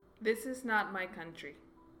This is not my country.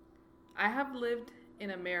 I have lived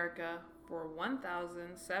in America for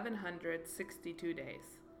 1,762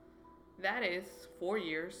 days. That is 4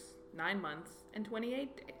 years, 9 months, and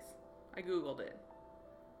 28 days. I googled it.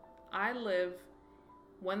 I live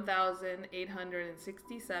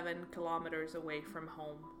 1,867 kilometers away from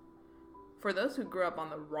home. For those who grew up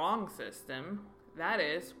on the wrong system, that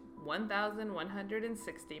is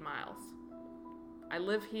 1,160 miles. I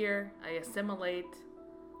live here, I assimilate,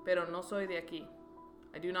 pero no soy de aquí.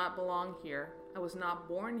 I do not belong here. I was not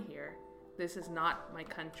born here. This is not my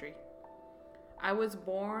country. I was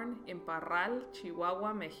born in Parral,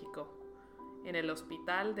 Chihuahua, Mexico, in el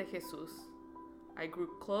Hospital de Jesús. I grew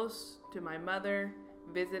close to my mother,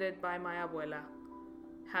 visited by my abuela,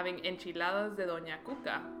 having enchiladas de Doña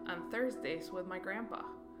Cuca on Thursdays with my grandpa,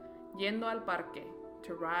 yendo al parque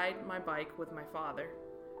to ride my bike with my father.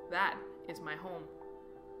 That is my home.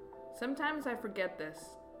 Sometimes I forget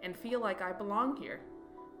this and feel like I belong here,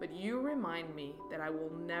 but you remind me that I will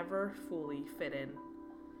never fully fit in.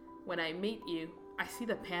 When I meet you, I see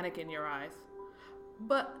the panic in your eyes.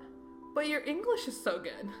 But your English is so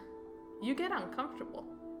good. You get uncomfortable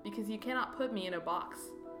because you cannot put me in a box.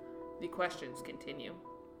 The questions continue.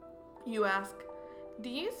 You ask, "Do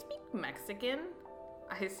you speak Mexican?"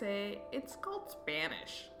 I say, "It's called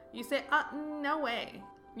Spanish." You say, "No way.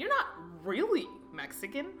 You're not really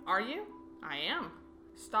Mexican, are you?" "I am."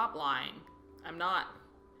 "Stop lying." "I'm not."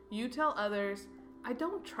 You tell others, "I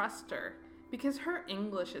don't trust her because her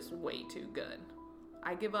English is way too good."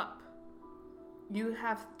 I give up. You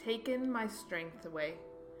have taken my strength away.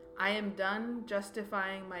 I am done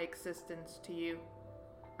justifying my existence to you.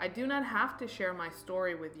 I do not have to share my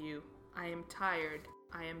story with you. I am tired.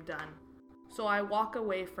 I am done. So I walk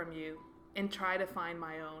away from you and try to find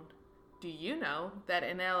my own. Do you know that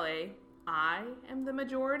in LA, I am the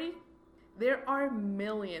majority? There are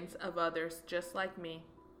millions of others just like me.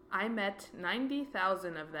 I met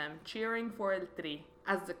 90,000 of them cheering for El Tri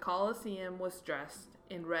as the Coliseum was dressed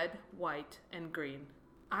in red, white, and green.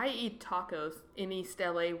 I eat tacos in East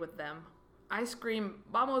LA with them. I scream,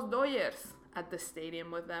 "Vamos Dodgers!" at the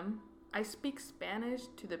stadium with them. I speak Spanish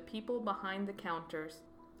to the people behind the counters.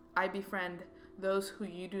 I befriend those who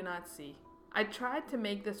you do not see. I tried to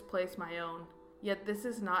make this place my own, yet this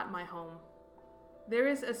is not my home. There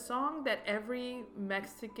is a song that every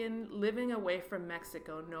Mexican living away from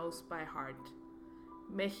Mexico knows by heart.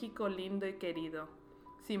 México lindo y querido,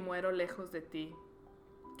 si muero lejos de ti.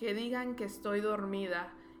 Que digan que estoy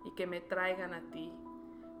dormida y que me traigan a ti.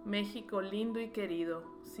 México lindo y querido,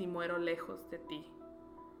 si muero lejos de ti.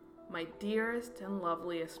 My dearest and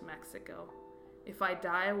loveliest Mexico, if I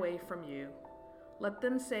die away from you, let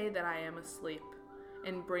them say that I am asleep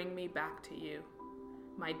and bring me back to you.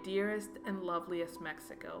 My dearest and loveliest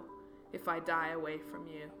Mexico, if I die away from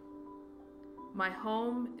you. My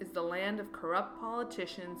home is the land of corrupt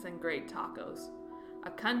politicians and great tacos,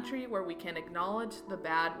 a country where we can acknowledge the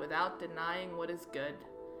bad without denying what is good,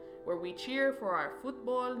 where we cheer for our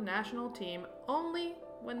football national team only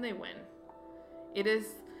when they win. It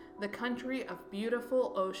is the country of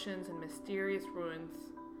beautiful oceans and mysterious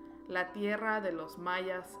ruins, la tierra de los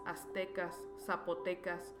mayas, aztecas,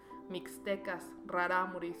 zapotecas, mixtecas,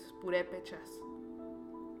 raramuris, purépechas.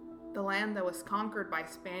 The land that was conquered by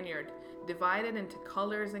Spaniard, divided into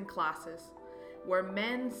colors and classes, where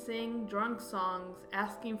men sing drunk songs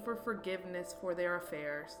asking for forgiveness for their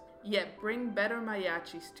affairs, yet bring better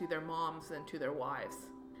mariachis to their moms than to their wives.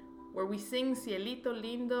 Where we sing Cielito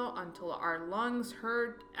Lindo until our lungs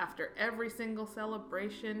hurt after every single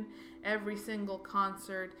celebration, every single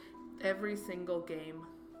concert, every single game.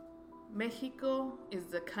 Mexico is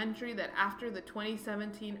the country that after the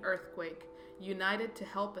 2017 earthquake united to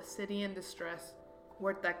help a city in distress,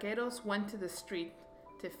 where taqueros went to the street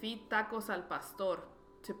to feed tacos al pastor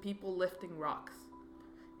to people lifting rocks.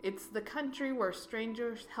 It's the country where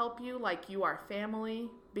strangers help you like you are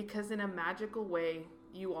family because in a magical way,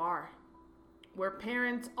 you are. Where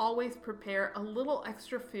parents always prepare a little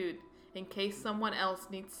extra food in case someone else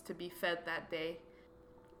needs to be fed that day.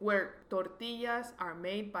 Where tortillas are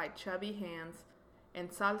made by chubby hands and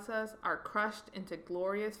salsas are crushed into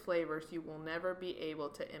glorious flavors you will never be able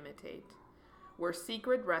to imitate. Where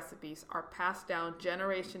secret recipes are passed down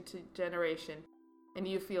generation to generation and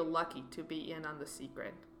you feel lucky to be in on the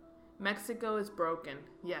secret. Mexico is broken,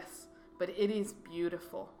 yes, but it is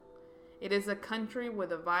beautiful. It is a country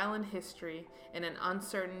with a violent history and an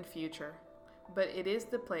uncertain future, but it is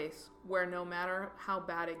the place where no matter how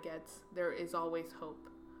bad it gets, there is always hope.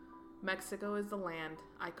 Mexico is the land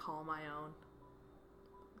I call my own.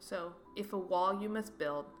 So, if a wall you must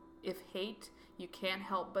build, if hate you can't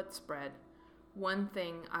help but spread, One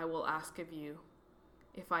thing I will ask of you.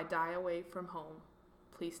 If I die away from home,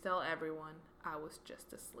 please tell everyone I was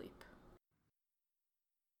just asleep.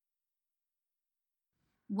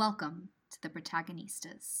 Welcome to the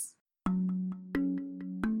Protagonistas.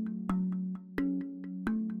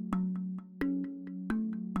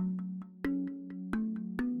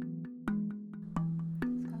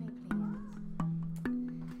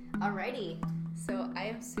 Alrighty, so I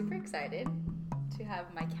am super excited to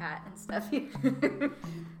have my cat and stuff here.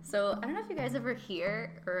 So I don't know if you guys ever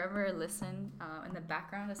hear or ever listen in the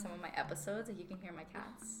background of some of my episodes, and you can hear my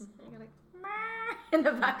cats. You're like, "Meow," in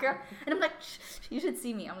the background, and I'm like, shh, you should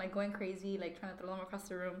see me. I'm like going crazy, like trying to throw them across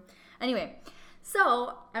the room. Anyway,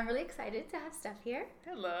 so I'm really excited to have Steph here.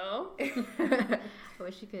 Hello. I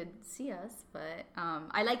wish you could see us, but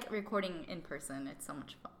I like recording in person. It's so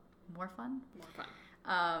much fun. More fun.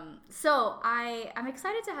 So I'm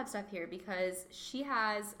excited to have Steph here because she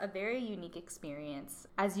has a very unique experience.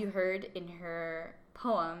 As you heard in her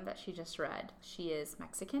poem that she just read, she is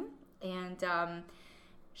Mexican, and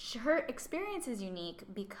her experience is unique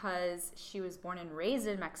because she was born and raised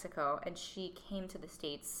in Mexico, and she came to the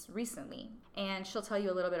States recently, and she'll tell you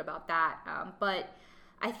a little bit about that. But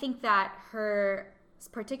I think that her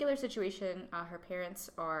particular situation, her parents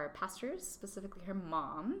are pastors, specifically her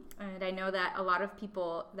mom, and I know that a lot of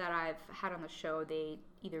people that I've had on the show, they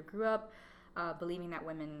either grew up believing that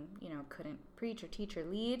women, couldn't preach or teach or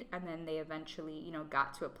lead, and then they eventually,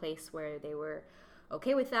 got to a place where they were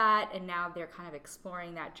okay with that, and now they're kind of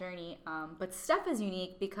exploring that journey. But Steph is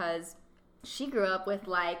unique because she grew up with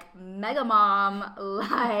like mega mom,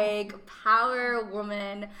 like power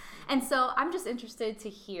woman. And so I'm just interested to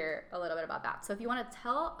hear a little bit about that. So if you want to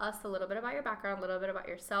tell us a little bit about your background, a little bit about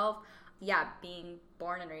yourself, being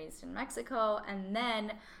born and raised in Mexico. And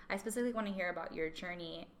then I specifically want to hear about your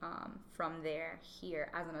journey from there here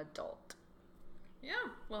as an adult. Yeah,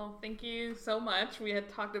 well, thank you so much. We had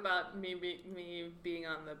talked about me being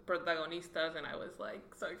on the Protagonistas, and I was like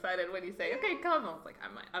so excited when you say, "Okay, come." I was like,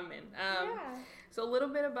 "I'm in." So a little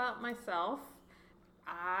bit about myself.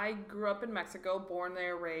 I grew up in Mexico, born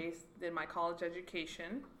there, raised, did my college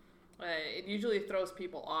education. It usually throws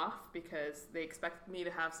people off because they expect me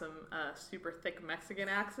to have some super thick Mexican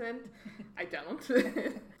accent. I don't.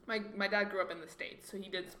 My dad grew up in the States, so he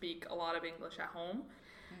did speak a lot of English at home.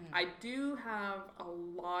 I do have a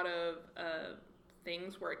lot of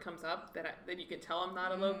things where it comes up that you can tell I'm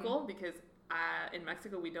not a local because in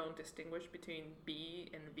Mexico we don't distinguish between B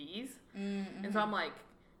and V's. Mm-hmm. And so I'm like,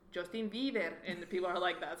 Justin Bieber, and the people are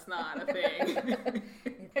like, that's not a thing.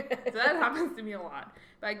 So that happens to me a lot.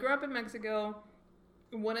 But I grew up in Mexico.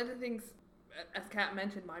 One of the things, as Kat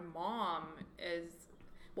mentioned, my mom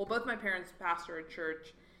both my parents pastor a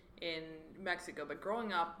church in Mexico, but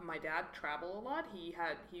growing up, my dad traveled a lot. He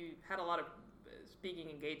had a lot of speaking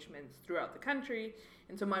engagements throughout the country,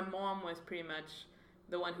 and so my mom was pretty much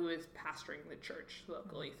the one who was pastoring the church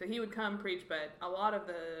locally. So he would come preach, but a lot of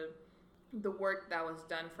the work that was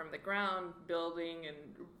done from the ground, building, and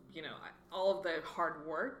all of the hard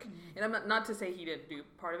work. Mm-hmm. And I'm not to say he didn't do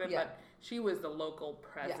part of it, but she was the local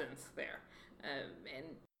presence there, and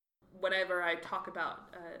whenever I talk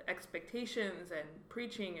about expectations and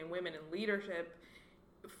preaching and women in leadership,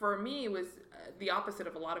 for me it was the opposite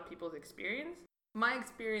of a lot of people's experience. My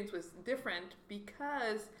experience was different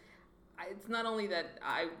because it's not only that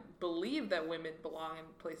I believe that women belong in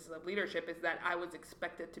places of leadership, is that I was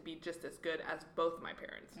expected to be just as good as both my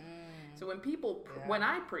parents. So when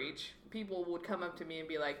I preach, people would come up to me and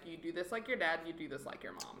be like, you do this like your dad, you do this like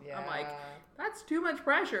your mom. I'm like, that's too much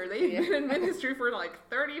pressure. They've been in ministry for like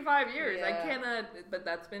 35 years. I cannot, but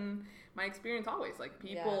that's been my experience always. Like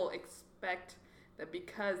people expect that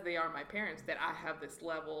because they are my parents that I have this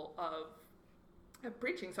level of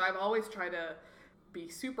preaching. So I've always tried to be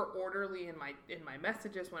super orderly in my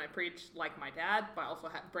messages when I preach, like my dad, but also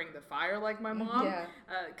bring the fire like my mom,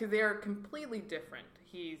 because they are completely different.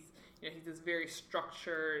 He's this very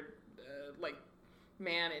structured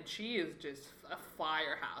man, and she is just a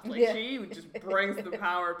firehouse. She just brings the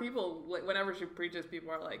power. People, whenever she preaches, people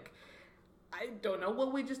are like, I don't know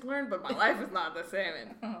what we just learned, but my life is not the same.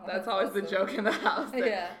 And that's always awesome. The joke in the house.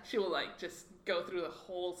 That she will just go through the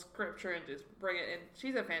whole scripture and just bring it. And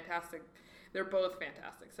she's they're both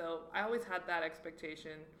fantastic. So I always had that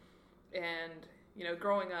expectation. And,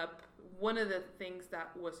 growing up, one of the things that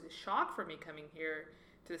was a shock for me coming here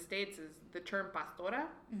to the States is the term pastora.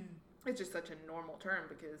 It's just such a normal term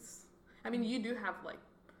because, you do have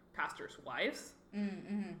pastors' wives,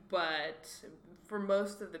 but for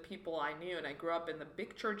most of the people I knew, and I grew up in the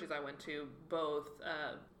big churches I went to, both,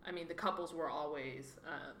 the couples were always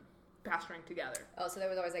pastoring together. Oh, so there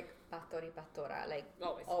was always like pastor y pastora, like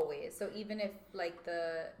always. So even if like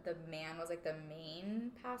the man was like the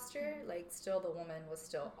main pastor, like still the woman was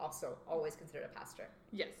still also always considered a pastor.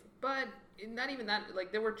 Yes, but not even that.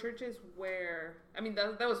 Like there were churches where, I mean,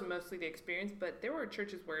 that was mostly the experience, but there were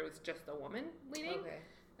churches where it was just a woman leading. Okay.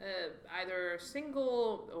 Either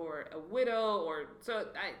single or a widow, or so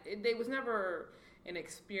it was never an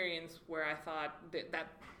experience where I thought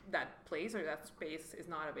that place or that space is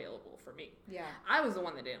not available for me. Yeah, I was the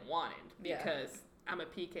one that didn't want it because I'm a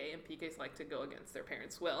PK and PKs like to go against their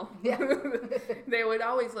parents' will. Yeah, they would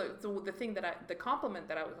always look. So the compliment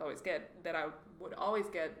that I would always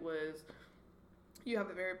get was, you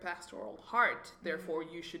have a very pastoral heart, therefore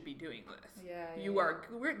you should be doing this.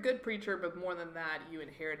 We're a good preacher, but more than that, you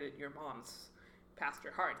inherited your mom's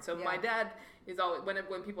pastor heart. So my dad is always,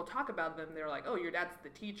 when people talk about them, they're like, oh, your dad's the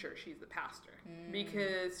teacher, she's the pastor.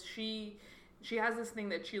 Because she has this thing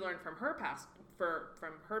that she learned from her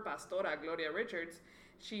from her pastora, Gloria Richards.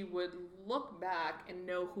 She would look back and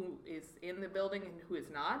know who is in the building and who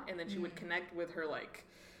is not, and then she would connect with her like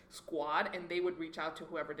squad, and they would reach out to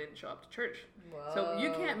whoever didn't show up to church. Whoa. So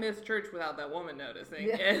you can't miss church without that woman noticing.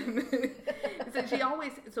 Yeah. And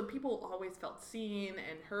so people always felt seen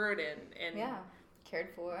and heard and cared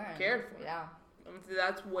for. Yeah. So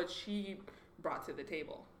that's what she brought to the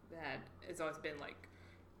table. That has always been like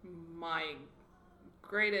my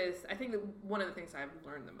greatest. I think that one of the things I've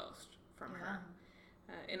learned the most from her.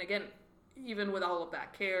 And again, even with all of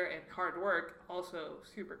that care and hard work, also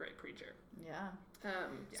super great preacher. Yeah.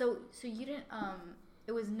 So you didn't.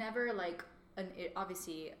 It was never like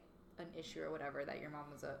obviously an issue or whatever that your mom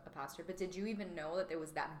was a pastor. But did you even know that there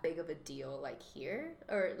was that big of a deal like here,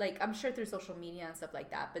 or like I'm sure through social media and stuff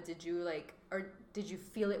like that? But did you did you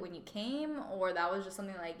feel it when you came, or that was just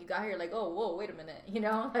something like you got here like, oh whoa, wait a minute,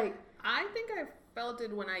 like? I think I felt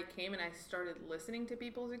it when I came and I started listening to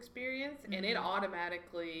people's experience, and it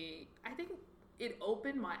automatically, I think it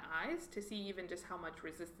opened my eyes to see even just how much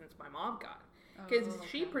resistance my mom got. Because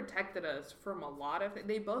she protected us from a lot of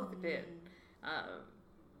they both did.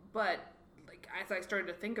 But like as I started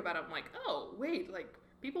to think about it, I'm like, oh wait, like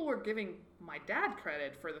people were giving my dad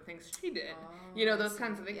credit for the things she did. Those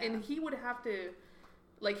kinds of things. Yeah. And he would have to,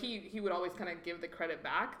 like he would always kind of give the credit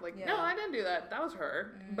back. Like, no, I didn't do that. That was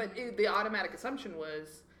her. But the automatic assumption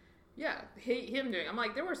was, him doing. I'm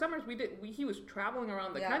like, there were summers he was traveling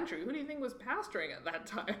around the country. Who do you think was pastoring at that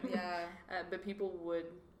time? Yeah. But people would.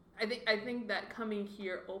 I think that coming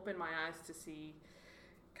here opened my eyes to see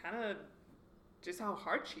kind of just how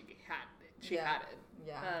hard she had it.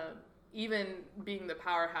 Yeah. Even being the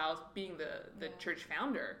powerhouse, being the church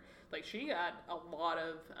founder, like she got a lot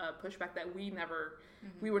of pushback that we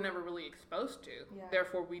were never really exposed to. Yeah.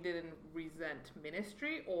 Therefore, we didn't resent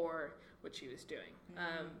ministry or what she was doing.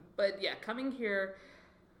 But coming here,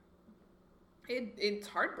 it's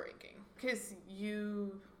heartbreaking because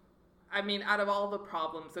out of all the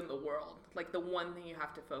problems in the world, like the one thing you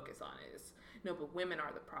have to focus on is, no, but women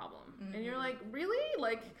are the problem. And you're like, really?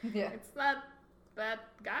 Like, it's not that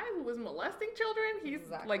guy who was molesting children.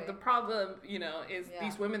 He's like, the problem, is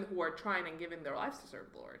these women who are trying and giving their lives to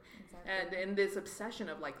serve the Lord. Exactly. And this obsession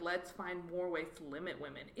of like, let's find more ways to limit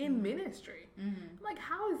women in ministry. I'm like,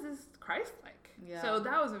 how is this Christ-like? Yeah. So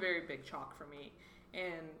that was a very big shock for me.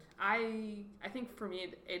 And I think for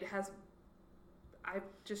me, I've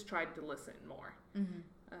just tried to listen more.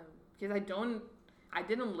 Because I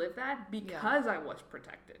didn't live that because I was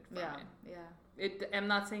protected from it. Yeah. I'm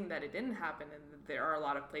not saying that it didn't happen, and there are a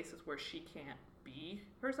lot of places where she can't be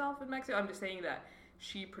herself in Mexico. I'm just saying that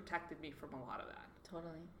she protected me from a lot of that.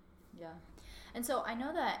 Totally. Yeah. And so I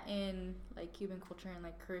know that in like Cuban culture and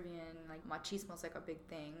like Caribbean, like machismo is like a big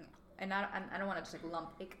thing. And I don't want to just like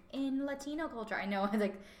lump like in Latino culture. I know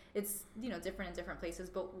like it's different in different places,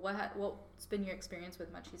 but what's been your experience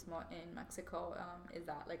with machismo in Mexico? Is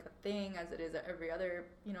that like a thing as it is at every other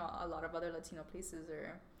a lot of other Latino places?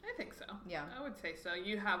 Or I think so. Yeah, I would say so.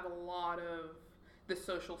 You have a lot of the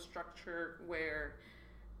social structure where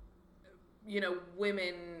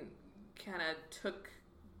women kind of took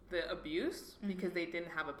the abuse because they didn't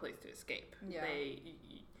have a place to escape. Yeah.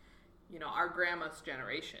 Our grandma's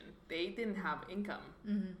generation, they didn't have income.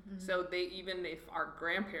 So even if our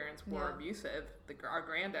grandparents were abusive, our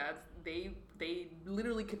granddads, they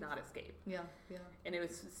literally could not escape. Yeah. And it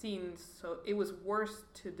was worse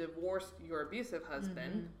to divorce your abusive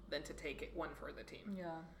husband than to take one for the team. Yeah.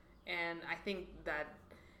 And I think that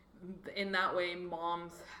in that way,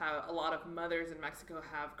 a lot of mothers in Mexico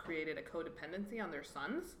have created a codependency on their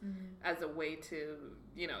sons as a way to,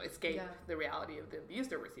 escape the reality of the abuse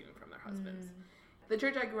they're receiving from their husbands. the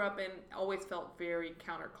church I grew up in always felt very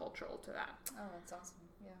countercultural to that. Oh, that's awesome.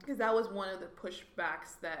 Yeah. Because that was one of the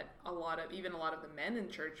pushbacks that a lot of the men in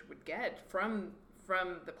church would get from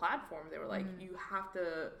the platform. They were like, you have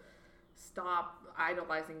to stop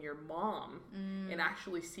idolizing your mom and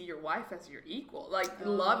actually see your wife as your equal. Like,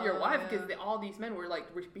 love your wife, because all these men were like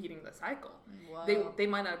repeating the cycle. Wow. They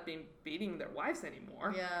might not have been beating their wives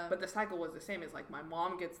anymore, but the cycle was the same. It's like, my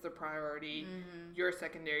mom gets the priority, you're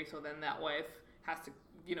secondary, so then that wife has to,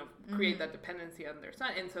 create that dependency on their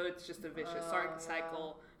son. And so it's just a vicious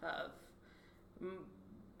cycle of,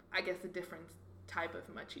 I guess, a different type of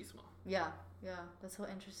machismo. Yeah, that's so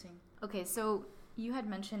interesting. Okay, so you had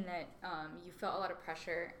mentioned that you felt a lot of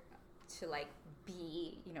pressure to like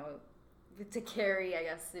be, to carry, I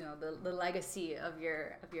guess, the legacy of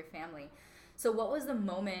your family. So what was the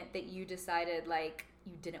moment that you decided like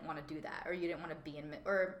you didn't want to do that, or you didn't want to be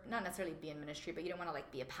or not necessarily be in ministry, but you didn't want to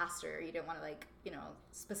like be a pastor, or you didn't want to like,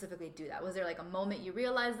 specifically do that? Was there like a moment you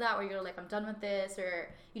realized that, where you're like, I'm done with this, or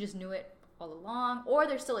you just knew it all along, or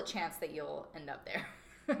there's still a chance that you'll end up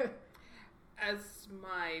there? As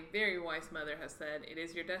my very wise mother has said, it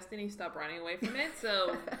is your destiny. Stop running away from it.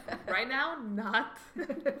 So right now, not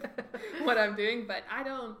what I'm doing, but I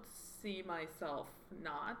don't see myself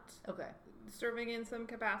not serving in some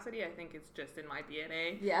capacity. I think it's just in my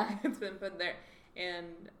DNA. Yeah. It's been put there.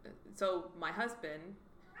 And so my husband,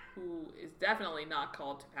 who is definitely not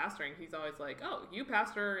called to pastoring, he's always like, oh, you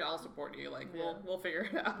pastor, I'll support you. Like, we'll figure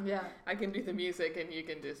it out. Yeah. I can do the music and you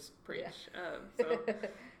can just preach. Yeah.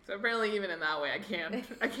 So apparently, even in that way, I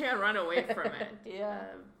can't run away from it. Yeah.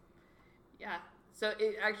 So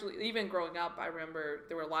it actually, even growing up, I remember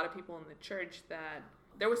there were a lot of people in the church that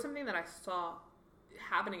there was something that I saw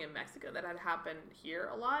happening in Mexico that had happened here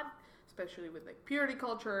a lot, especially with like purity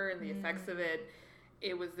culture and the effects of it.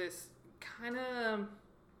 It was this kind of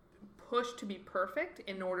push to be perfect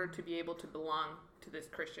in order to be able to belong to this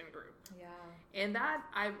Christian group. Yeah. And that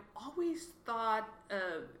I've always thought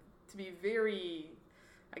to be very,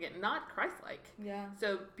 again, not Christ-like. Yeah.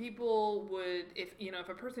 So people would, if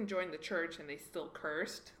a person joined the church and they still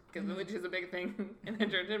cursed, which is a big thing in the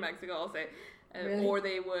church in Mexico, I'll say, really? Or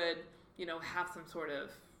they would, have some sort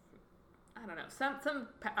of, I don't know, some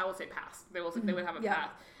I will say past. They would have a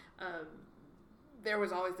past. There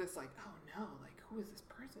was always this like, oh no, like who is this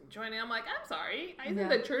person joining? I'm like, I'm sorry, isn't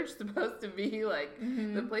the church supposed to be like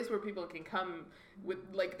the place where people can come with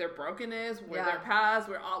like their brokenness, with their past,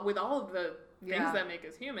 with all of the things that make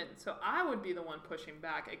us human? So I would be the one pushing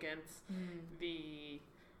back against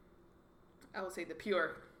I would say the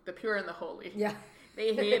pure and the holy. Yeah.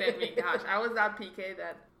 They hated me. Gosh, I was that PK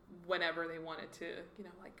that whenever they wanted to,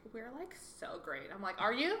 like, we're like so great. I'm like,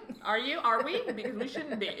 are we? Because we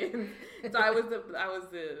shouldn't be. So I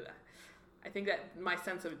think that my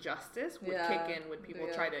sense of justice would kick in when people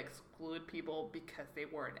try to exclude people because they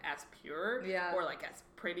weren't as pure or like as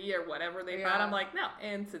pretty or whatever they thought. I'm like, no.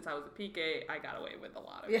 And since I was a PK, I got away with a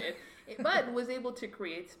lot of it. But was able to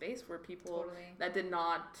create space for people that did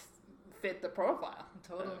not fit the profile.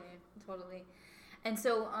 Totally. And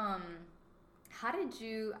so, how did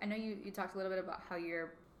you, I know you talked a little bit about how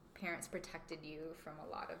your parents protected you from a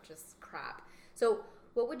lot of just crap. So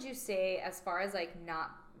what would you say as far as like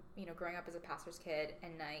not, growing up as a pastor's kid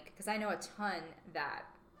and like, because I know a ton that,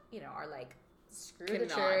 are like, screw the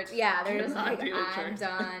church. Yeah, they're just like, I'm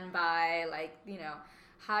done by like,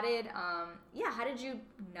 how did you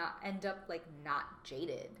not end up like not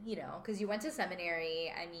jaded, because you went to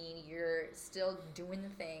seminary. I mean, you're still doing the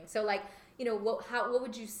thing. So like, what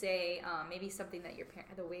would you say, maybe something that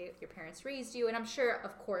the way your parents raised you, and I'm sure,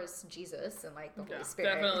 of course, Jesus and like the Holy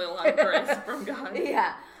Spirit. Definitely a lot of grace from God.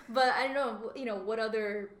 Yeah. But I don't know, what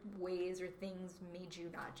other ways or things made you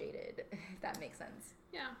not jaded, if that makes sense.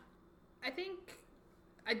 Yeah. I think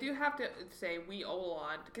I do have to say we owe a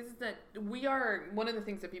lot, because that we are, one of the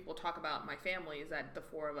things that people talk about in my family is that the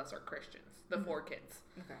four of us are Christians, the four kids,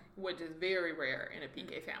 which is very rare in a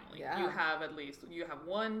PK family. Yeah. You have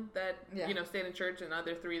one that, stayed in church, and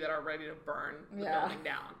other three that are ready to burn the building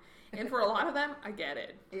down. And for a lot of them, I get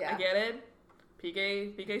it. Yeah. I get it.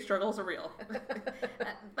 PK struggles are real.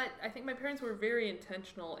 But I think my parents were very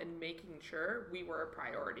intentional in making sure we were a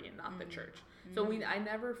priority and not the church. So I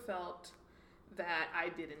never felt that I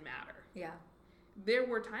didn't matter. Yeah. There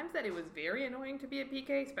were times that it was very annoying to be a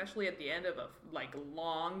PK, especially at the end of a like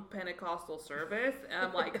long Pentecostal service. And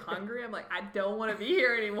I'm like hungry. I'm like, I don't want to be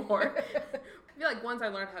here anymore. I feel like once I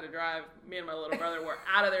learned how to drive, me and my little brother were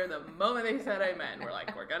out of there the moment they said amen. We're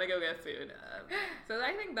like, we're gonna go get food. So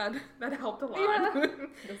I think that helped a lot. Yeah.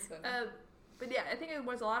 That's funny. But yeah, I think it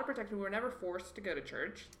was a lot of protection. We were never forced to go to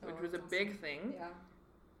church, which was a big thing.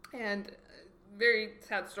 Yeah. And very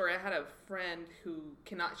sad story. I had a friend who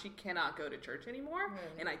cannot go to church anymore,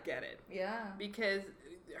 and I get it. Yeah. Because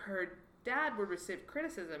her dad would receive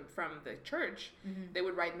criticism from the church. Mm-hmm. They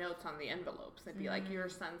would write notes on the envelopes and be like, your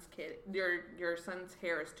son's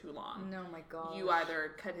hair is too long. No, my God. You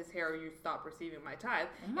either cut his hair or you stop receiving my tithe.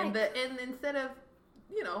 And instead of,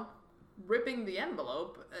 ripping the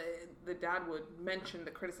envelope, the dad would mention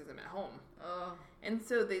the criticism at home. Oh. And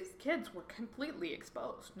so these kids were completely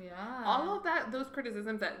exposed. Yeah. All of those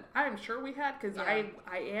criticisms that I'm sure we had, because I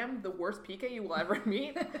am the worst PK you will ever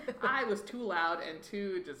meet. I was too loud and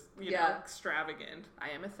too just, extravagant. I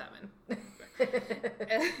am a 7.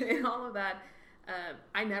 and all of that,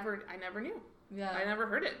 I never knew. Yeah. I never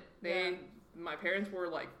heard it. My parents were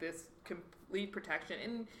like this complete protection.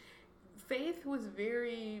 And faith was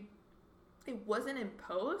it wasn't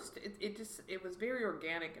imposed. It was very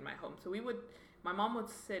organic in my home. So my mom would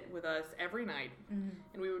sit with us every night,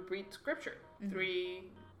 and we would read scripture, 3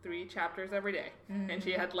 chapters every day. And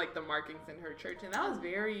she had like the markings in her church, and that was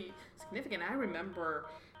very significant. I remember,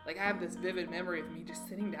 I have this vivid memory of me just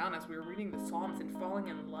sitting down as we were reading the Psalms and falling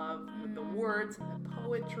in love with the words and the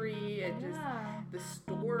poetry and just the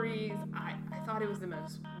stories. I thought it was the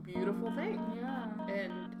most beautiful thing. Yeah.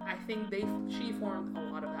 And I think she formed a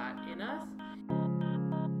lot of that in us.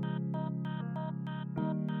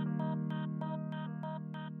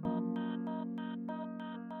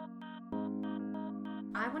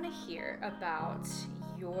 I want to hear about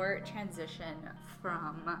your transition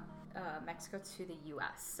from Mexico to the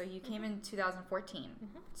U.S. So you came in 2014.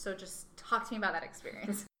 So just talk to me about that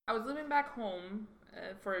experience. I was living back home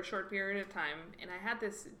for a short period of time, and I had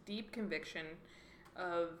this deep conviction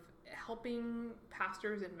of helping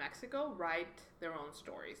pastors in Mexico write their own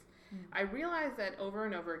stories. I realized that over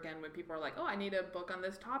and over again when people are like, oh, I need a book on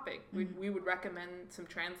this topic, we would recommend some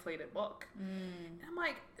translated book. And I'm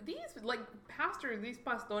like, these pastors, these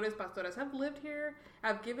pastoras have lived here,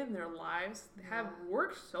 have given their lives, have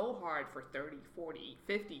worked so hard for 30, 40,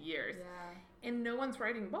 50 years, and no one's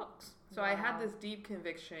writing books. So I had this deep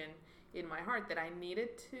conviction in my heart that I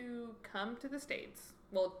needed to come to the States,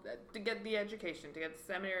 to get the education, to get the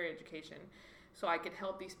seminary education, so I could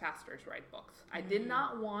help these pastors write books. I did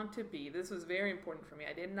not want to be, this was very important for me,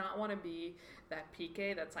 I did not want to be that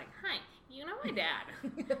PK that's like, hi, you know my dad.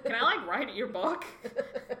 Can I write your book?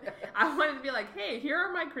 I wanted to be like, hey, here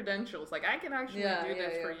are my credentials. I can actually do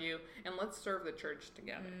this for you, and let's serve the church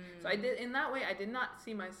together. So I did, in that way, I did not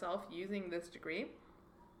see myself using this degree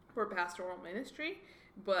for pastoral ministry,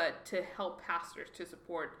 but to help pastors, to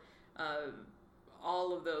support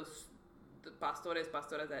all of those pastoras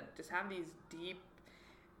that just have these deep,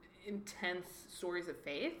 intense stories of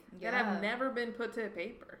faith that have never been put to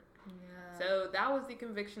paper. So that was the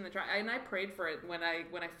conviction and I prayed for it when I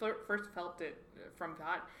first felt it from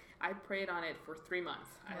God. I prayed on it for 3 months.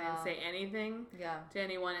 I didn't say anything to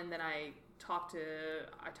anyone, and then I talked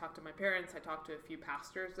to my parents. I talked to a few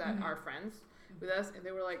pastors that are friends with us, and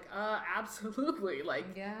they were like, absolutely,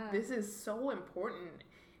 this is so important.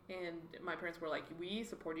 And my parents were like, we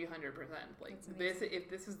support you 100%. If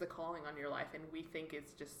this is the calling on your life, and we think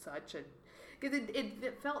it's just such a, because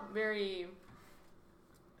it felt very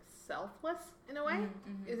selfless in a way.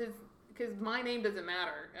 Because my name doesn't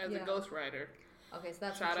matter as a ghostwriter. Okay, so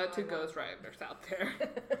that's shout out to ghostwriters out there.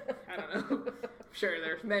 I don't know. I'm sure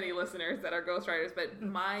there's many listeners that are ghostwriters, but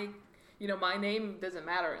my name doesn't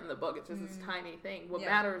matter in the book. It's just this tiny thing. What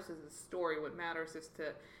matters is the story. What matters is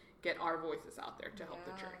to get our voices out there to help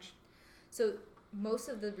the church. So most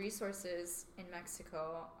of the resources in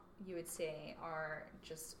Mexico, you would say, are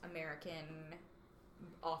just American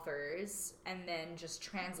authors and then just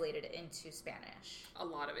translated into Spanish. A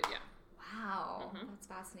lot of it, yeah. Wow, that's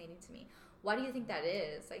fascinating to me. Why do you think that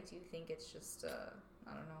is? Do you think it's just,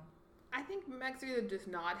 I don't know. I think Mexico does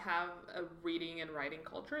not have a reading and writing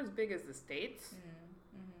culture as big as the States.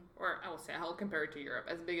 Or I'll compare it to Europe,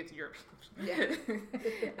 as big as Europe.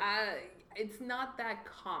 It's not that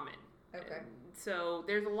common. Okay. So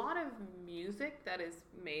there's a lot of music that is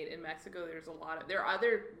made in Mexico. There are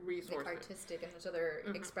other resources. Artistic and there's other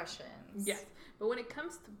expressions. Yes. But when it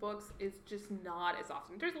comes to books, it's just not as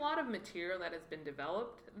often. There's a lot of material that has been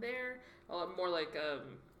developed there, more like kind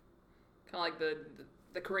of like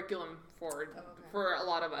the curriculum for a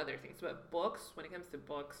lot of other things. But books, when it comes to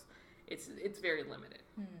books, it's very limited.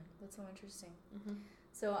 That's so interesting.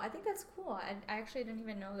 So I think that's cool. I actually didn't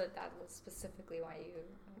even know that was specifically why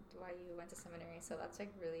you went to seminary. So that's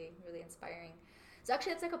really, really inspiring. So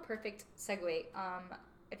actually, it's a perfect segue.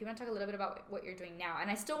 If you want to talk a little bit about what you're doing now,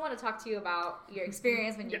 and I still want to talk to you about your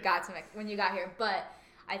experience when you got here. But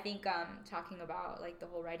I think talking about like the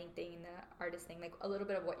whole writing thing and the artist thing, like a little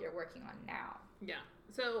bit of what you're working on now. Yeah.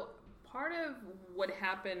 So part of what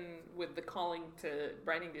happened with the calling to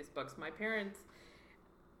writing these books, my parents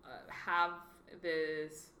have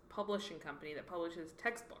this publishing company that publishes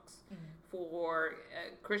textbooks for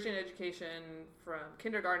Christian education from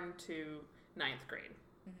kindergarten to 9th grade.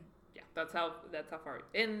 Yeah, that's how far.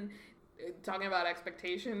 And talking about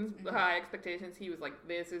expectations, high expectations, he was like,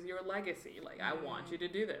 "This is your legacy. Like, I want you to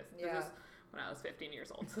do this." Yeah. This is when I was 15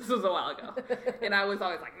 years old. So this was a while ago, and I was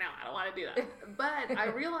always like, "No, I don't want to do that." But I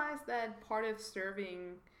realized that part of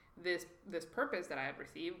serving this purpose that I had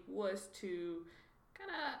received was to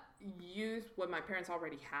kind of use what my parents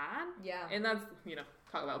already had. Yeah. And that's,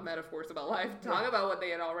 talk about metaphors about life, talk about what they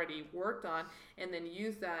had already worked on, and then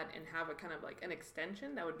use that and have a kind of like an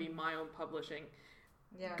extension that would be my own publishing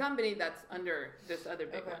company that's under this other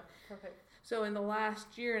big one. Perfect. So in the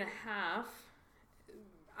last year and a half,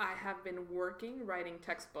 I have been writing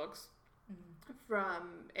textbooks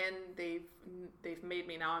and they've made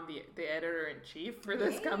me, now I'm the editor-in-chief for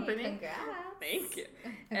this company. Congrats. Thank you.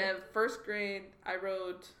 And first grade, I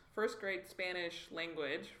wrote first grade Spanish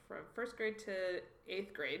language from first grade to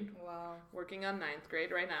 8th grade. Wow. Working on 9th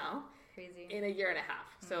grade right now. Crazy. In a year and a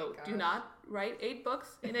half. So do not write 8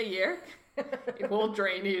 books in a year. It will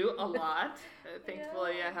drain you a lot.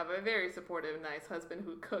 Thankfully, I have a very supportive, nice husband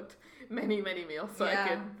who cooked many, many meals so I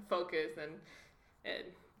could focus, and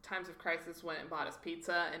times of crisis went and bought us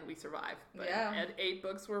pizza and we survived. But and 8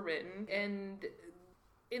 books were written, and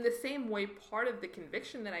in the same way, part of the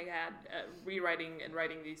conviction that I had rewriting and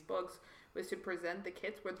writing these books was to present the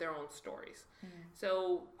kids with their own stories.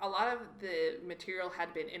 So a lot of the material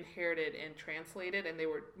had been inherited and translated, and they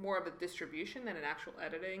were more of a distribution than an actual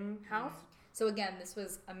editing house. So again, this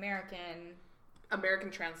was American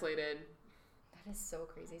translated. That is so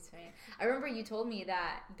crazy to me. I remember you told me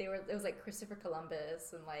that it was like Christopher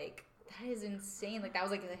Columbus, and like that is insane. Like that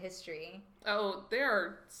was like the history. Oh, there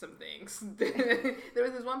are some things. There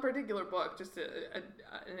was this one particular book, just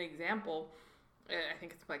an example. I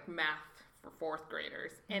think it's like math for 4th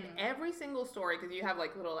graders, and every single story, because you have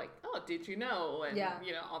like little like, oh, did you know, and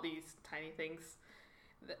all these tiny things.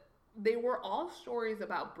 They were all stories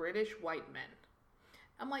about British white men.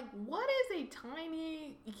 I'm like, what is a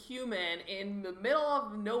tiny human in the middle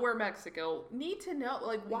of nowhere, Mexico, need to know?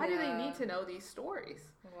 Like, why do they need to know these stories?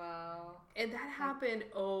 Wow. And that happened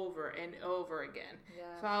over and over again.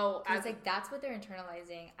 Yeah. So it's like that's what they're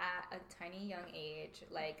internalizing at a tiny young age,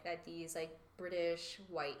 like that these like British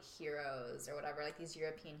white heroes or whatever, like these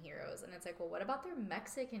European heroes, and it's like, well, what about their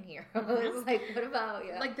Mexican heroes? Like, what about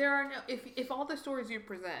like there are no, if all the stories you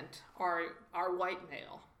present are white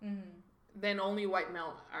male. Then only white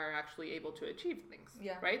male are actually able to achieve things.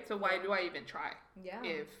 Yeah. Right? So why do I even try? Yeah.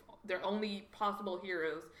 If the only possible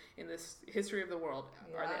heroes in this history of the world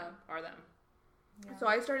are them. Yeah. So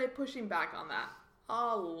I started pushing back on that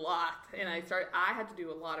a lot. And I had to do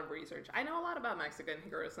a lot of research. I know a lot about Mexican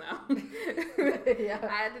heroes now. I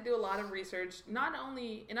had to do a lot of research, not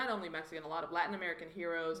only Mexican, a lot of Latin American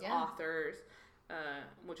heroes, authors,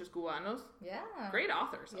 muchos cubanos. Yeah. Great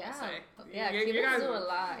authors, I'll say. Yeah, Cubans guys do a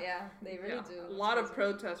lot. Yeah, they really do. A lot of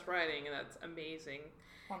protest writing, and that's amazing.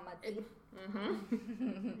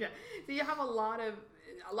 Yeah. So you have a lot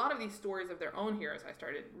of these stories of their own heroes I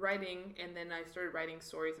started writing, and then I started writing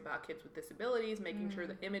stories about kids with disabilities, making sure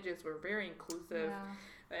the images were very inclusive,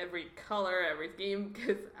 every color, every theme,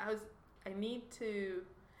 because I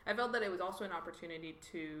felt that it was also an opportunity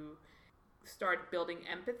to start building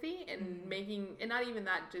empathy and making, and not even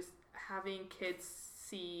that, just having kids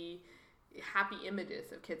see happy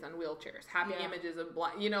images of kids on wheelchairs, happy images of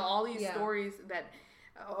blind, all these stories that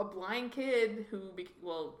a blind kid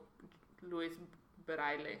Luis Braille,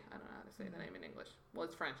 I don't know how to say the name in English. Well,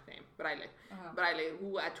 it's French name, Braille. Braille,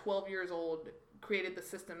 who at 12 years old created the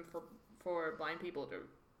system for blind people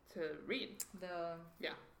to read.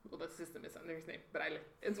 Well, the system is under his name, Braille.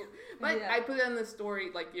 I put in the story,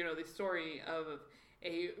 the story of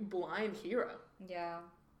a blind hero. Yeah.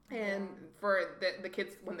 And for the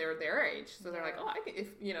kids when they're their age, so they're like, oh,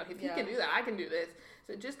 if he can do that, I can do this.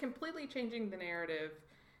 So just completely changing the narrative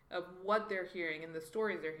of what they're hearing and the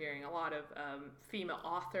stories they're hearing. A lot of female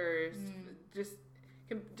authors, just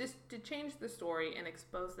to change the story and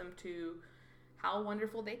expose them to how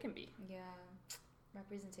wonderful they can be. Yeah.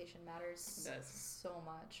 Representation matters so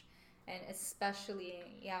much. And especially,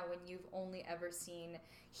 when you've only ever seen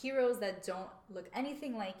heroes that don't look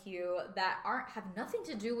anything like you, that have nothing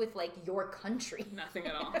to do with, like, your country. Nothing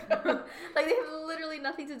at all. Like, they have literally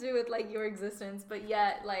nothing to do with, like, your existence, but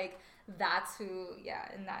yet, like, that's who,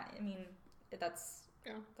 and that, I mean, that's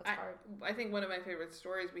Yeah. That's hard. I think one of my favorite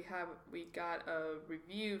stories we got a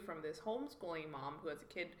review from this homeschooling mom who has a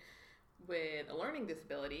kid with a learning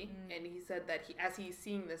disability, and he said that as he's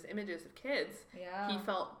seeing these images of kids, he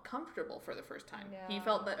felt comfortable for the first time. He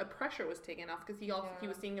felt that a pressure was taken off because he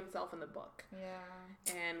was seeing himself in the book,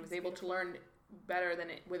 and was able to learn better than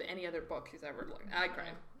with any other book he's ever learned. I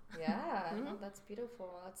cried. Yeah, no, that's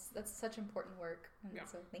beautiful. That's such important work. And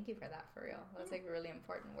so thank you for that, for real. That's like really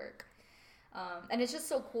important work. And it's just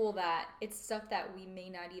so cool that it's stuff that we may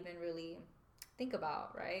not even really think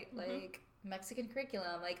about, right? Like Mexican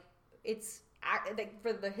curriculum, like it's like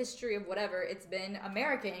for the history of whatever, it's been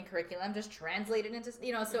American curriculum just translated into,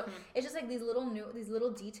 so it's just like these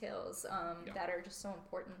little details that are just so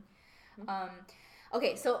important.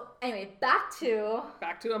 Okay, so anyway, back to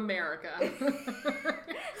America.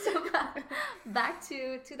 So back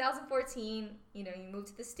to 2014, you moved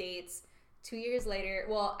to the States. 2 years later,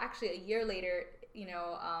 well, actually a year later,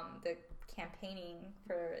 the campaigning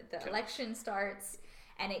for the election starts,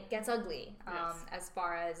 and it gets ugly as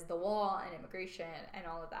far as the wall and immigration and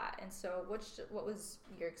all of that. And so what was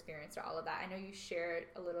your experience or all of that? I know you shared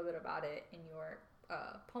a little bit about it in your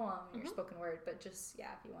poem, your spoken word, but just, if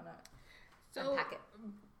you want to unpack it.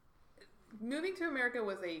 Moving to America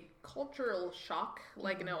was a cultural shock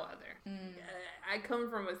like no other. I come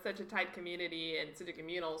from such a tight community and such a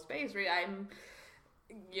communal space where I'm,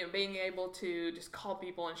 being able to just call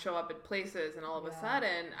people and show up at places, and all of a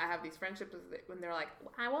sudden I have these friendships when they're like,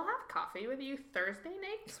 I will have coffee with you Thursday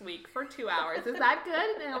next week for 2 hours. Is that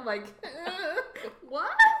good? And I'm like,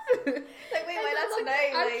 what? Like, wait, that's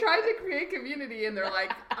tonight. I'm trying to create community, and they're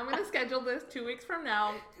like, I'm going to schedule this 2 weeks from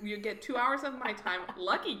now. You get 2 hours of my time.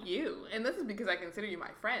 Lucky you. And this is because I consider you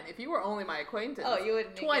my friend. If you were only my acquaintance, you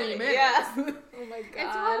wouldn't 20 minutes. Yeah. Oh my gosh.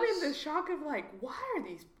 And so I'm in the shock of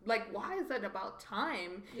why is that about time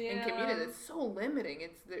and community that's so limiting?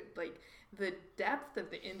 It's the depth of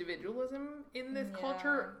the individualism in this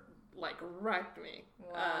culture wrecked me.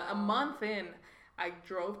 Wow. A month in, I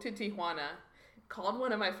drove to Tijuana, called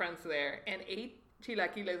one of my friends there, and ate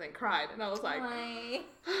chilaquiles and cried. And I was like,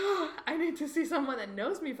 I need to see someone that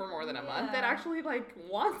knows me for more than a month that actually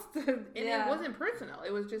wants to. And it wasn't personal.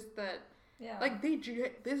 It was just that. Yeah.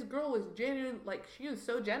 This girl was genuine. She was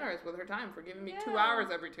so generous with her time for giving me 2 hours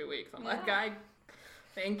every 2 weeks. I'm like,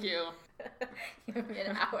 thank you. You give me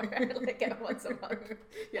an hour, once a month.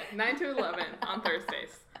 9 to 11 on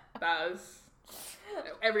Thursdays. That was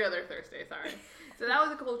every other Thursday. Sorry. So that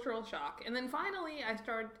was a cultural shock, and then finally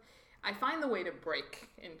I find the way to break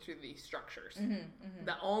into these structures.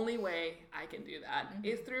 The only way I can do that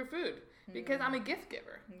is through food. Because I'm a gift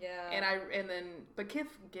giver. Yeah. But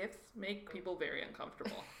gifts make people very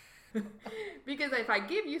uncomfortable. Because if I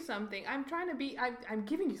give you something, I'm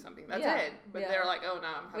giving you something. That's it. But they're like, oh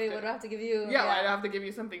no, what do I have to give you? Yeah, I have to give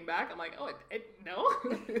you something back. I'm like, no.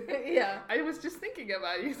 I was just thinking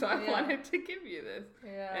about you, so I wanted to give you this.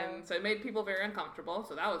 Yeah. And so it made people very uncomfortable.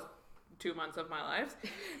 So that was 2 months of my life.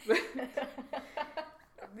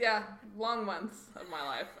 Long months of my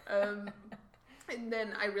life. And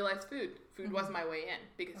then I realized food was my way in,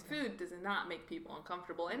 because food does not make people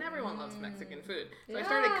uncomfortable, and everyone loves Mexican food. So I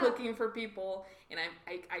started cooking for people, and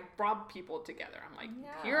I brought people together. I'm like,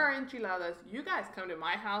 here are enchiladas. You guys come to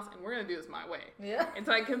my house, and we're going to do this my way. Yeah. And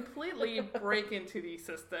so I completely break into these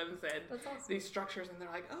systems and these structures, and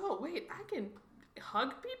they're like, oh, wait, I can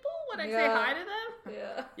hug people when I say hi to them?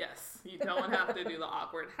 Yeah. Yes. You don't have to do the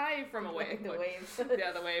awkward hi from away. The wave.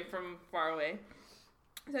 The wave from far away.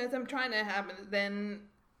 So as I'm trying to happen, then,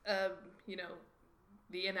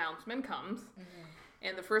 the announcement comes,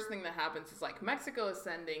 and the first thing that happens is Mexico is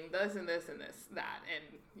sending this and this and this, that,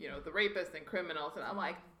 and, the rapists and criminals, and I'm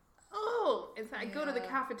like, oh, and so I go to the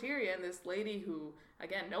cafeteria, and this lady who,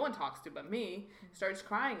 again, no one talks to but me, starts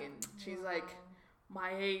crying, and she's like,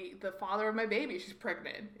 the father of my baby, she's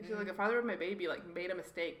pregnant, and she's like, the father of my baby, made a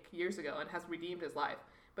mistake years ago and has redeemed his life,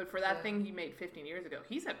 but for that thing he made 15 years ago,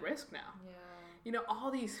 he's at risk now. Yeah. All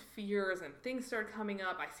these fears and things start coming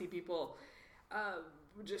up. I see people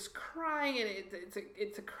just crying, and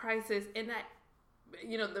it's a crisis. And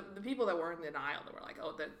the people that were in denial, that were like,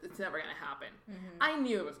 oh, it's never going to happen. I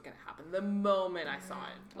knew it was going to happen the moment I saw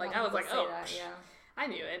it. I was like, oh, I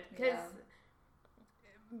knew it. Because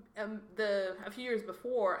a few years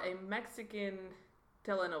before, a Mexican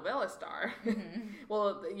telenovela star, the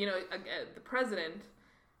president,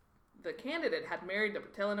 the candidate had married a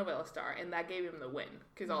telenovela star, and that gave him the win,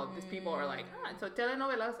 because all of these people are like, so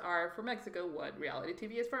telenovelas are for Mexico what reality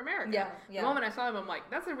TV is for America. The moment I saw him, I'm like,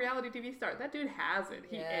 that's a reality TV star. That dude has it.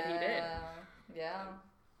 And he did. Yeah.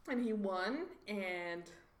 And he won, and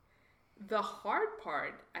the hard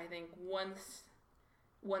part, I think, once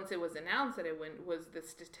once it was announced that it was the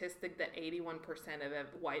statistic that 81% of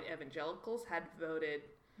white evangelicals had voted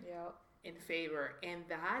in favor, and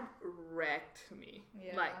that wrecked me.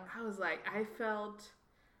 Yeah. Like, I was like, I felt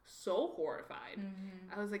so horrified.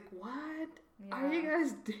 I was like, what are you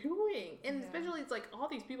guys doing? And especially, it's like all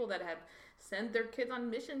these people that have sent their kids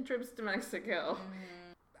on mission trips to Mexico.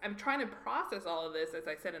 I'm trying to process all of this, as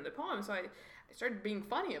I said in the poem, so I started being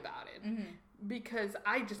funny about it. Because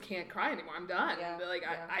I just can't cry anymore. I'm done.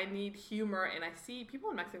 I need humor, and I see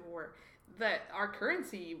people in Mexico where that our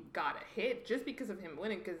currency got a hit just because of him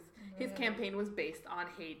winning, because his campaign was based on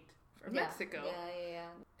hate for Mexico.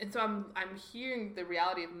 And so I'm hearing the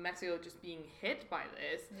reality of Mexico just being hit by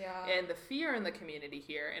this, and the fear in the community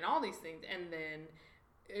here, and all these things, and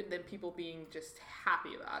then people being just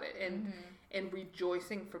happy about it, and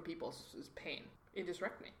rejoicing for people's pain. It just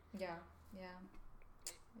wrecked me. Yeah.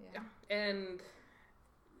 And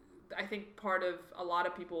I think part of a lot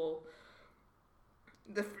of people,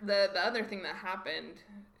 the other thing that happened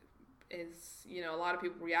is, you know, a lot of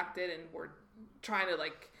people reacted and were trying to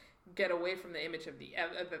like get away from the image of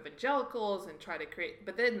of evangelicals and try to create,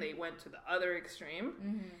 but then they went to the other extreme.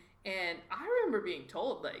 And I remember being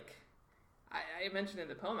told, like, I mentioned in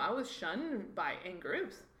the poem, I was shunned in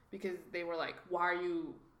groups because they were like, why are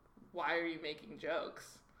you making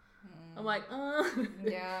jokes? I'm like,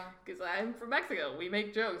 because I'm from Mexico. We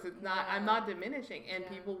make jokes. It's not. I'm not diminishing. And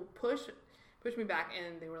people push me back,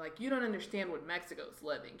 and they were like, you don't understand what Mexico's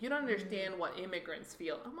living. You don't understand what immigrants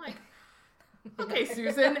feel. I'm like, okay,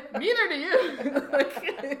 Susan, neither do you.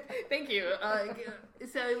 Like, thank you.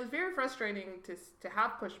 So it was very frustrating to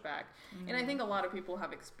have pushback, and I think a lot of people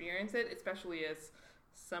have experienced it, especially as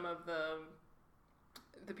some of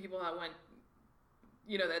the people that went,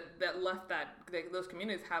 you know, that left those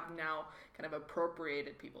communities have now kind of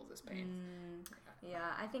appropriated people's pain.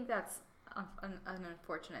 Yeah, I think that's an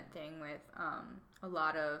unfortunate thing with a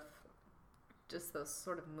lot of just those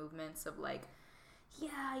sort of movements of like,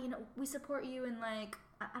 yeah, you know, we support you, and like,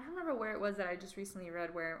 I don't remember where it was that I just recently read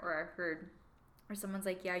or I heard, where someone's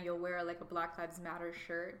like, yeah, you'll wear like a Black Lives Matter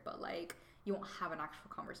shirt, but like you won't have an actual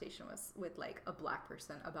conversation with like a Black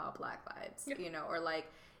person about Black lives, you know, or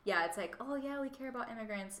like, yeah, it's like, oh yeah, we care about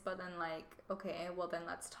immigrants, but then like, okay, well then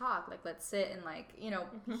let's talk, like let's sit and like, you know,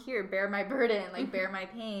 here, bear my burden, like bear my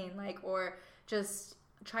pain, like, or just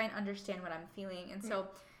try and understand what I'm feeling. And so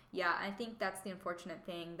yeah, I think that's the unfortunate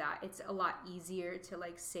thing, that it's a lot easier to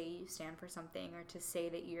like say you stand for something or to say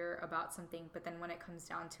that you're about something, but then when it comes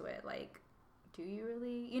down to it, like, do you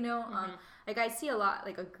really, you know? Like I see a lot,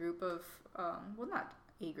 like a group of well, not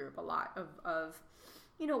a group, a lot of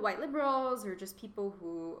you know, white liberals or just people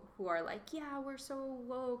who are like, yeah, we're so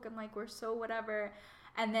woke and like we're so whatever,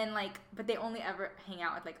 and then like, but they only ever hang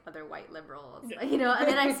out with like other white liberals, you know, and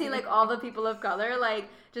then I see like all the people of color like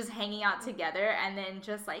just hanging out together, and then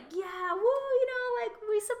just like, yeah, woo, you know, like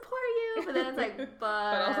we support you, but then it's like,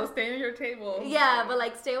 but also stay at your table. Yeah, but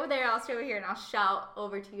like stay over there, I'll stay over here, and I'll shout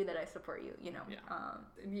over to you that I support you, you know.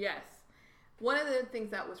 Yes. One of the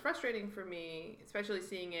things that was frustrating for me, especially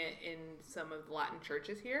seeing it in some of the Latin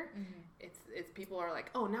churches here, it's people are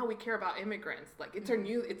like, oh, now we care about immigrants. Like, it's the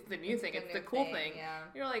new thing. It's the cool thing. Yeah.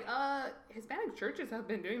 You're like, Hispanic churches have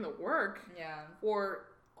been doing the work for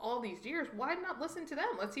all these years. Why not listen to them?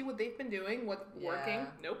 Let's see what they've been doing, what's working.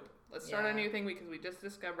 Nope. Let's start a new thing because we just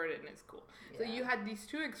discovered it and it's cool. Yeah. So you had these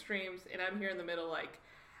two extremes, and I'm here in the middle like,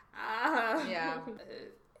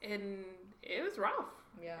 and it was rough.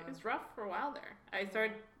 Yeah. It was rough for a while there. I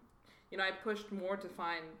started, you know, I pushed more to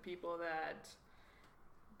find people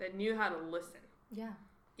that knew how to listen. Yeah.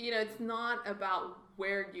 You know, it's not about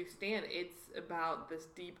where you stand. It's about this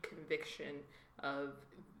deep conviction of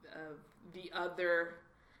the other,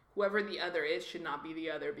 whoever the other is should not be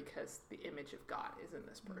the other because the image of God is in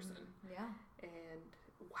this person. Yeah. And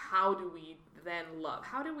how do we then love?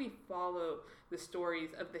 How do we follow the stories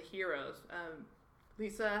of the heroes?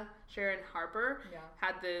 Lisa Sharon Harper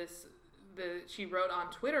had she wrote on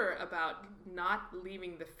Twitter about not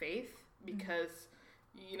leaving the faith because,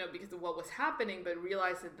 you know, because of what was happening, but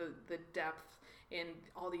realized that the depth in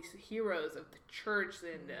all these heroes of the church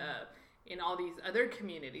and in all these other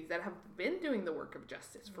communities that have been doing the work of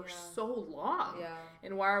justice for so long. Yeah.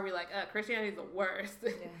 And why are we like, Christianity is the worst?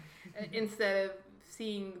 Yeah. Instead of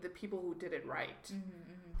seeing the people who did it right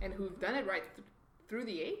and who've done it right through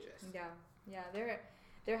the ages. Yeah. Yeah,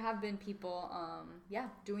 there have been people,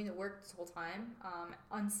 doing the work this whole time,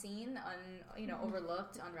 unseen,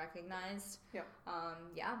 overlooked, unrecognized. Yeah.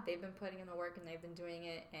 They've been putting in the work and they've been doing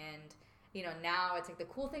it, and you know, now it's like the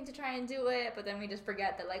cool thing to try and do it, but then we just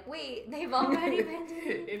forget that, like, wait, they've already been doing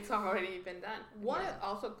it. It's already been done. One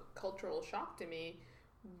also cultural shock to me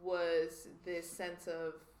was this sense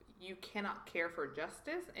of you cannot care for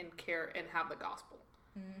justice and care and have the gospel.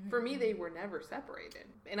 Mm-hmm. For me, they were never separated.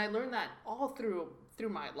 And I learned that all through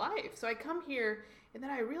my life. So I come here and then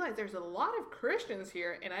I realize there's a lot of Christians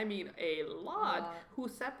here, and I mean a lot, who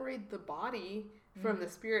separate the body from the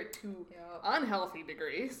spirit to unhealthy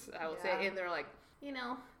degrees, I would say. And they're like, you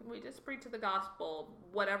know, we just preach the gospel,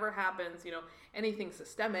 whatever happens, you know, anything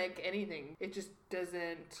systemic, anything, it just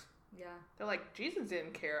doesn't. Yeah. They're like, Jesus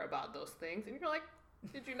didn't care about those things. And you're like,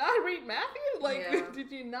 did you not read Matthew? Like,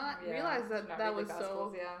 did you not realize that was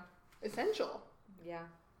so essential? Yeah,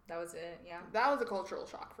 that was it, yeah. That was a cultural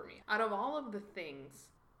shock for me. Out of all of the things,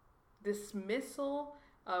 dismissal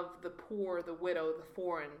of the poor, the widow, the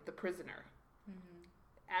foreign, the prisoner,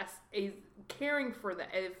 as a caring for the,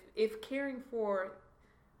 if caring for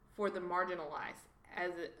the marginalized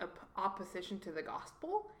as a opposition to the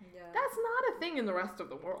gospel, that's not a thing in the rest of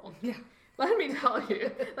the world. Yeah. Let me tell you,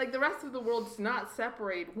 like, the rest of the world does not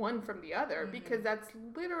separate one from the other, because that's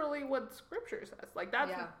literally what Scripture says. Like,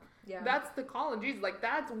 that's that's the call in Jesus. Like,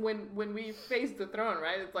 that's when we face the throne,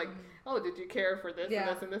 right? It's like, oh, did you care for this and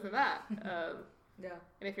this and this and that?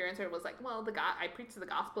 And if your answer was like, well, I preached the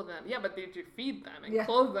gospel to them. Yeah, but did you feed them and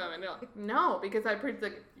clothe them? And you're like, no, because I preached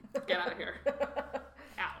the, get out of here.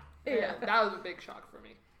 Ow. Yeah, that was a big shock for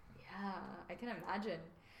me. Yeah, I can imagine.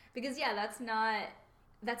 Because,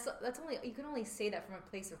 that's only, you can only say that from a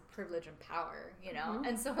place of privilege and power, you know? Mm-hmm.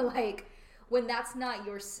 And so, like, when that's not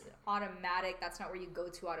your automatic, that's not where you go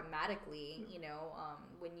to automatically, you know,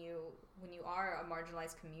 when you are a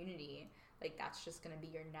marginalized community, like, that's just going to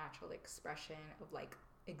be your natural expression of, like,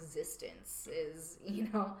 existence is, you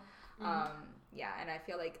know? And I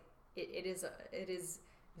feel like it is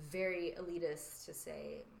very elitist to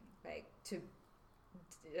say, like, to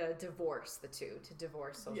divorce the two, to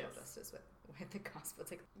divorce social justice with the gospel.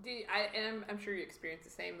 It's like, I'm sure you experience the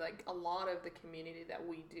same. Like, a lot of the community that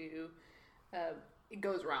we do, it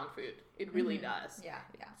goes around food. It really does. Yeah.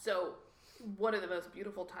 So one of the most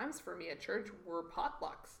beautiful times for me at church were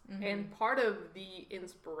potlucks. And part of the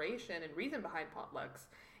inspiration and reason behind potlucks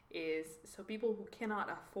is so people who cannot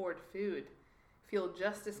afford food feel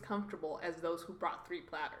just as comfortable as those who brought 3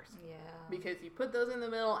 platters. Yeah. Because you put those in the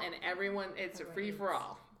middle and everyone a free for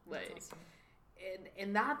all. Like, awesome.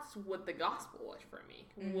 And that's what the gospel was for me.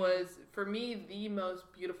 Was, for me, the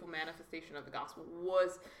most beautiful manifestation of the gospel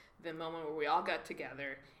was the moment where we all got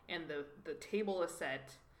together and the table is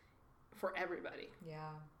set for everybody. Yeah.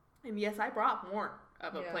 And yes, I brought more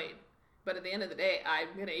of a plate, but at the end of the day, I'm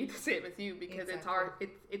gonna eat the same as you because it's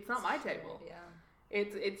not my table. Yeah.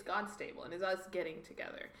 It's God's table, and it's us getting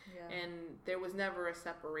together. Yeah. And there was never a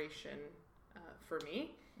separation for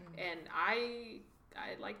me. And I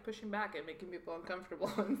like pushing back and making people uncomfortable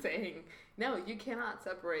and saying, no, you cannot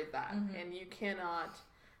separate that. And you cannot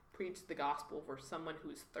preach the gospel for someone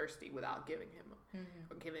who's thirsty without giving him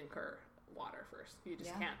or giving her water first. You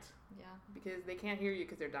just can't. Yeah. Because they can't hear you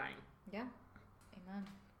because they're dying. Yeah. Amen.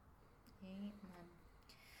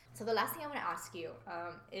 So the last thing I want to ask you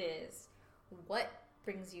is, what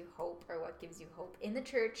brings you hope, or what gives you hope in the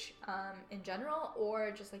church in general,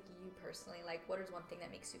 or just like you personally? Like, what is one thing that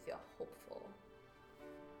makes you feel hopeful?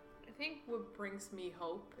 I think what brings me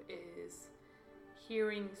hope is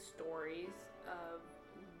hearing stories of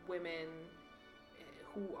women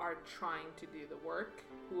who are trying to do the work,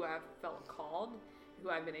 who have felt called, who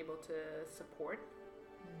I've been able to support.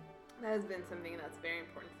 That has been something that's very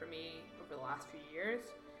important for me over the last few years.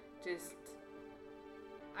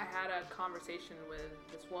 I had a conversation with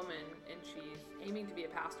this woman, and she's aiming to be a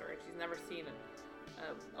pastor, and she's never seen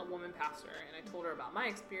a woman pastor. And I told her about my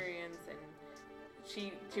experience, and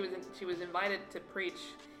she was invited to preach,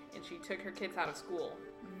 and she took her kids out of school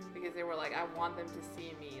because they were like, I want them to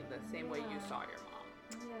see me the same way you saw your mom.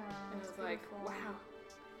 Yeah, and it was like, wow,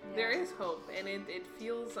 there is hope, and it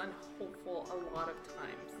feels unhopeful a lot of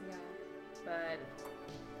times. Yeah. But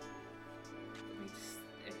we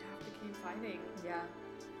have to keep fighting. Yeah.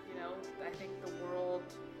 You know, I think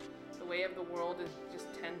the way of the world just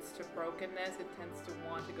tends to brokenness. It tends to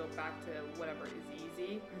want to go back to whatever is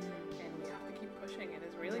easy, and we have to keep pushing. It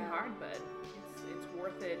is really hard, but it's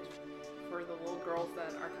worth it for the little girls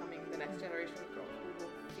that are coming, the next generation of girls who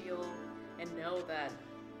will feel and know that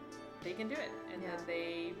they can do it, and that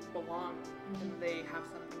they belong, and they have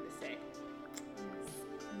something to say. Yes.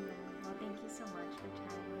 Well, thank you so much for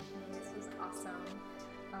chatting with me. This was awesome.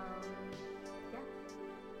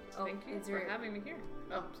 Thank you for having me here.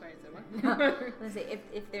 Oh, sorry, is that what? No, I was gonna say,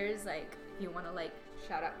 if there's like, if you want to like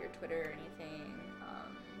shout out your Twitter or anything,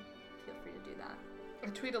 feel free to do that. I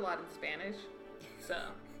tweet a lot in Spanish, so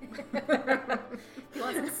If you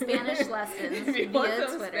want some Spanish lessons if you want via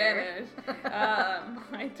some Twitter.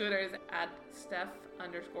 Spanish, my Twitter is at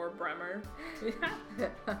Steph_Bremer.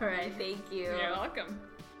 All right, thank you. You're welcome.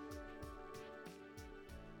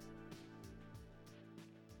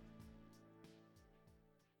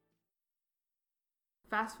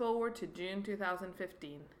 Fast forward to June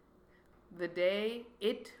 2015. The day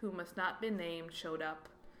It Who Must Not Be Named showed up,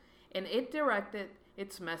 and it directed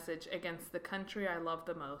its message against the country I love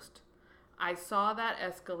the most. I saw that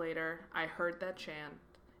escalator, I heard that chant,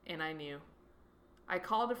 and I knew. I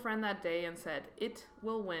called a friend that day and said, "It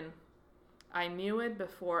will win." I knew it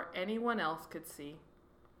before anyone else could see.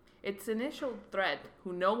 Its initial threat,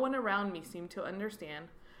 who no one around me seemed to understand,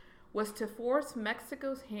 was to force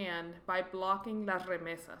Mexico's hand by blocking las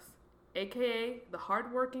remesas, aka the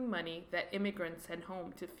hard-working money that immigrants sent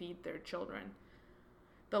home to feed their children.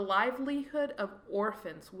 The livelihood of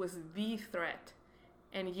orphans was the threat,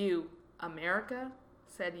 and you, America,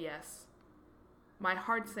 said yes. My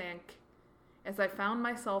heart sank as I found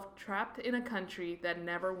myself trapped in a country that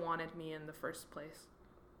never wanted me in the first place.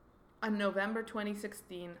 On November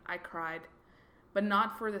 2016, I cried, but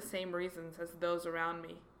not for the same reasons as those around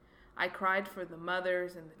me. I cried for the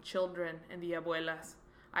mothers and the children and the abuelas.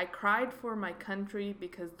 I cried for my country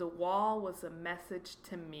because the wall was a message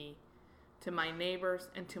to me, to my neighbors,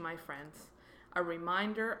 and to my friends, a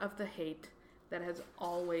reminder of the hate that has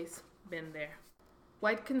always been there.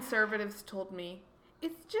 White conservatives told me,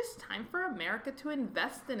 it's just time for America to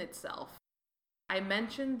invest in itself. I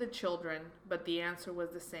mentioned the children, but the answer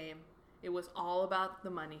was the same. It was all about the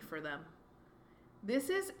money for them. This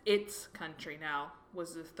is its country now,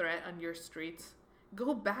 was the threat on your streets.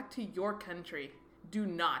 Go back to your country. Do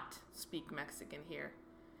not speak Mexican here.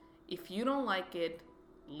 If you don't like it,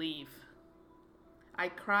 leave. I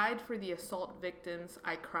cried for the assault victims.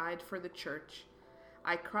 I cried for the church.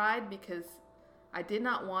 I cried because I did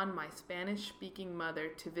not want my Spanish-speaking mother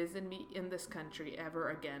to visit me in this country ever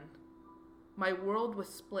again. My world was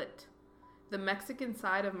split. The Mexican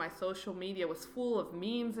side of my social media was full of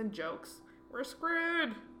memes and jokes. We're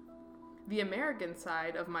screwed! The American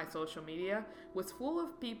side of my social media was full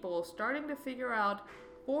of people starting to figure out,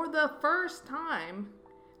 for the first time,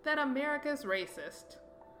 that America's racist.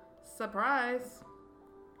 Surprise!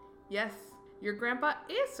 Yes, your grandpa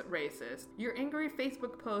is racist. Your angry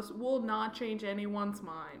Facebook post will not change anyone's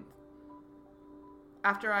mind.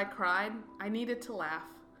 After I cried, I needed to laugh,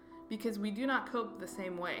 because we do not cope the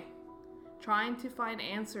same way. Trying to find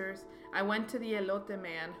answers, I went to the elote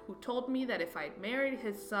man, who told me that if I married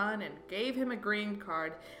his son and gave him a green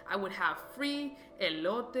card, I would have free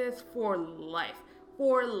elotes for life.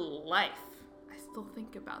 For life. I still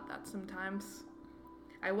think about that sometimes.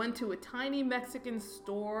 I went to a tiny Mexican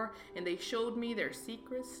store and they showed me their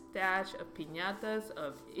secret stash of piñatas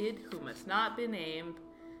of It Who Must Not Be Named.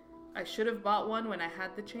 I should have bought one when I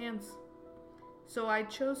had the chance. So I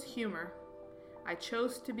chose humor. I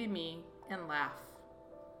chose to be me and laugh.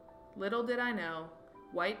 Little did I know,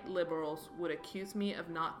 white liberals would accuse me of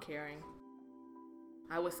not caring.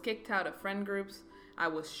 I was kicked out of friend groups. I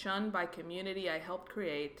was shunned by community I helped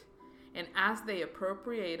create. And as they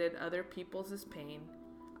appropriated other people's pain,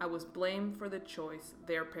 I was blamed for the choice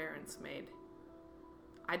their parents made.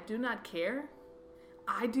 I do not care.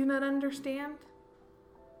 I do not understand.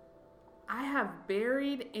 I have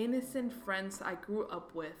buried innocent friends I grew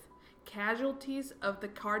up with, casualties of the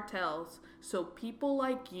cartels, so people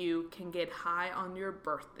like you can get high on your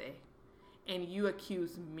birthday. And you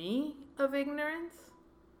accuse me of ignorance?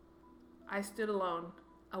 I stood alone,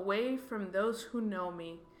 away from those who know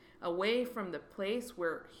me, away from the place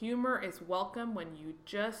where humor is welcome when you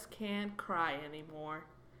just can't cry anymore.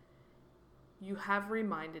 You have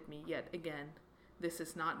reminded me yet again, this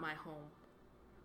is not my home.